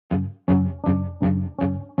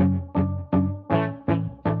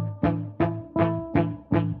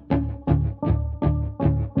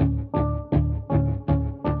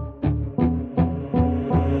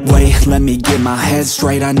let me get my head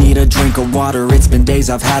straight. I need a drink of water, it's been days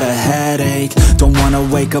I've had a headache. Don't wanna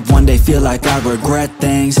wake up one day, feel like I regret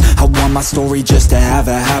things. I want my story just to have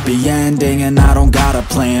a happy ending. And I don't got a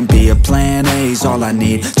plan B, a plan A's all I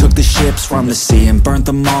need. Took the ships from the sea and burnt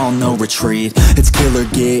them all, no retreat. It's kill or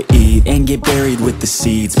get, eat, and get buried with the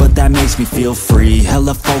seeds. But that makes me feel free,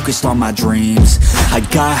 hella focused on my dreams. I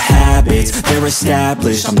got habits, they're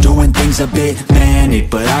established. I'm doing things a bit manic,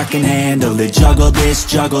 but I can handle it. Juggle this,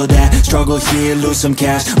 juggle that, struggle here, lose some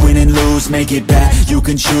cash. Win and lose, make it back. You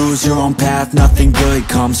can choose your own path, nothing good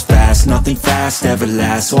comes fast. Nothing fast ever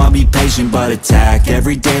lasts, so I'll be patient but attack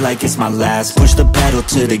every day like it's my last. Push the pedal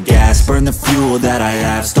to the gas, burn the fuel that I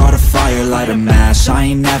have. Start a fire, light a match, I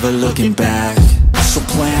ain't never looking back. So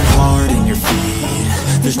plant hard in your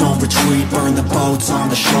feet, there's no retreat. Burn the boats on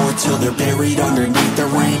the shore till they're buried underneath. There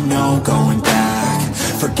ain't no going back.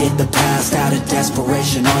 Forget the past, out of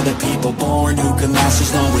desperation are the people born who can last.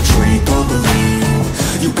 There's no retreat, go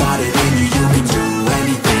believe. You got it in you, you can do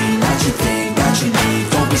anything that you think that you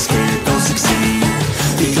need. Don't be scared, go succeed.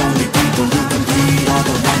 The only people who compete are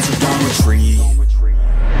the ones who don't retreat.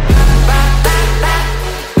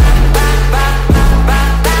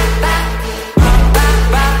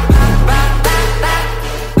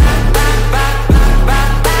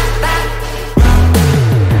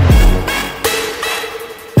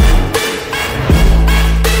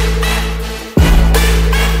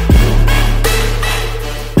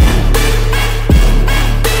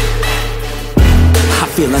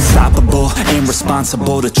 Feel unstoppable, ain't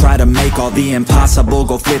responsible to try to make all the impossible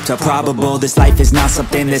go flip to probable. This life is not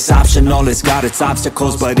something that's optional, it's got its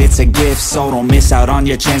obstacles, but it's a gift. So don't miss out on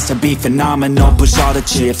your chance to be phenomenal. Push all the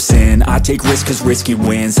chips in, I take risks cause risky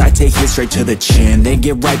wins. I take hits straight to the chin, then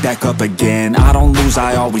get right back up again. I don't lose,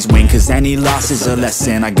 I always win, cause any loss is a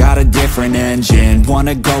lesson. I got a different engine,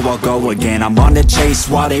 wanna go, I'll go again. I'm on the chase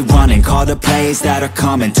while they running, call the plays that are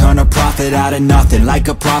coming. Turn a profit out of nothing, like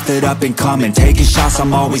a prophet up and coming. Taking shots,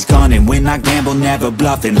 I'm always gunning. When I gamble, never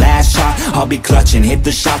bluffing. Last shot, I'll be clutching. Hit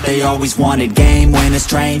the shot they always wanted. Game winners,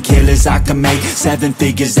 train killers. I can make 7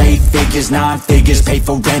 figures, 8 figures, 9 figures. Pay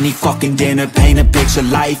for any fucking dinner. Paint a picture,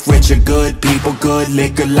 life richer. Good people, good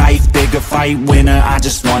liquor. Life bigger, fight winner. I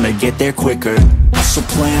just wanna get there quicker. So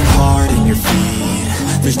plant hard in your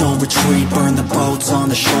feet, there's no retreat. Burn the boats on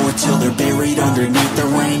the shore till they're buried underneath.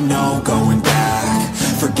 There ain't no going back.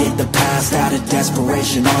 Forget the past, out of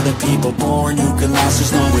desperation are the people born who can last.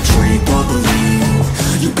 There's no retreat, but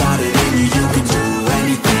believe. You got it in you, you can do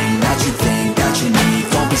anything that you think that you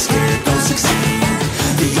need. Don't be scared, go succeed.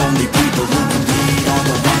 The only people who can lead are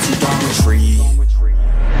the ones who don't retreat.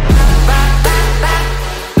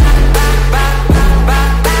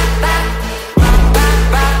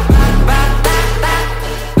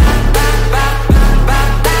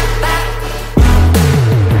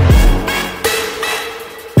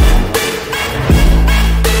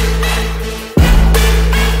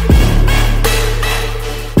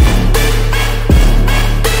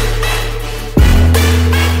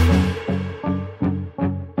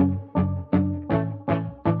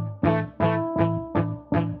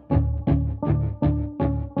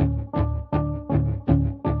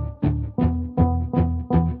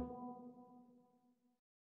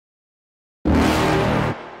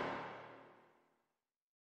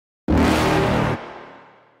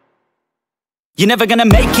 You're never gonna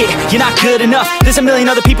make it, you're not good enough. There's a million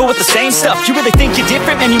other people with the same stuff. You really think you're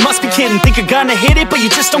different? Man, you must be kidding. Think you're gonna hit it, but you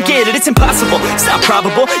just don't get it. It's impossible, it's not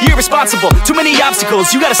probable, you're irresponsible. Too many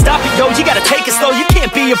obstacles, you gotta stop it, yo. You gotta take it slow, you can't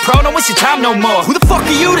be a pro. Don't waste your time no more. Who the fuck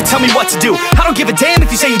are you to tell me what to do? I don't give a damn if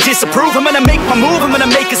you say you disapprove. I'm gonna make my move, I'm gonna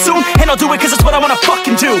make it soon. And I'll do it cause it's what I wanna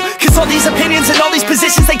fucking do. Cause all these opinions and all these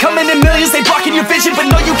positions, they come in millions, they blocking your vision. But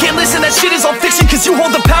no, you can't listen, that shit is all fiction. Cause you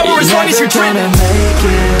hold the power as long as you're driven.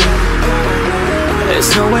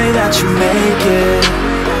 There's no way that you make it,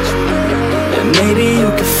 and maybe you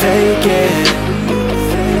can fake it,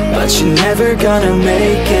 but you're never gonna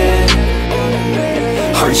make it.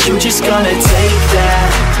 Are you just gonna take that?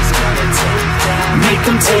 Make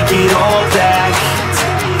them take it all back.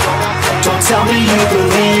 Don't tell me you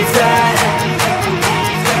believe that.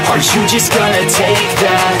 Are you just gonna take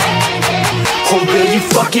that? Or will you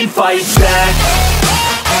fucking fight back?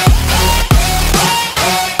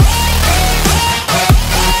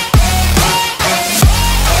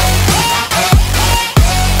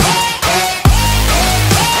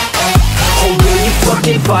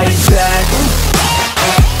 Fight back.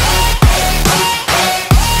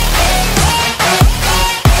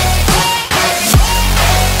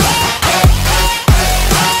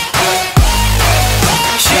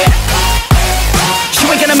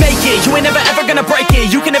 You ain't gonna make it, you ain't never ever gonna break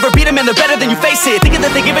it. You can never beat him man, they're better than you, face it. Thinking that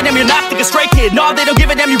they give a damn, you're not, think a straight kid. No, they don't give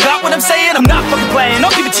a damn, you got what I'm saying? I'm not fucking playing,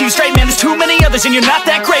 I'll give it to you straight, man. There's too many others and you're not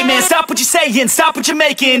that great, man. Stop what you're saying, stop what you're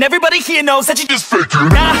making. Everybody here knows that you just faking.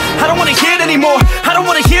 Nah, I don't wanna hear it anymore, I don't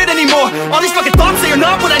wanna hear it anymore. All these fucking thoughts, they are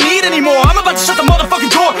not what I need anymore. I'm about to shut the motherfucking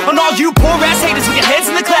door on all you poor ass haters with your heads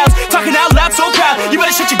in the clouds, talking out loud so proud. You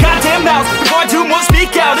better shut your goddamn mouth before I do more,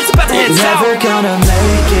 speak out. It's about to head south. You're never gonna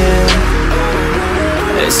make it.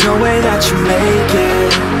 There's no way that you make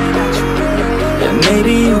it. And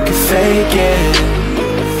maybe you can fake it,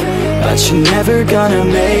 but you're never gonna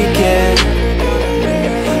make it.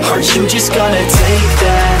 Aren't you just gonna take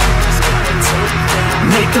that?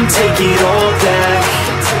 Make them take it all back.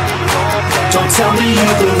 Don't tell me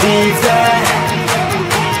you believe that.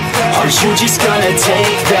 Aren't you just gonna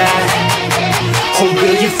take that? Or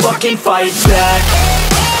will you fucking fight back?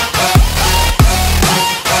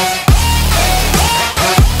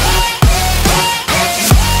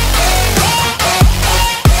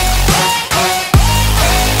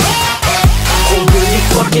 Or will you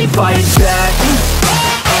fucking fight back?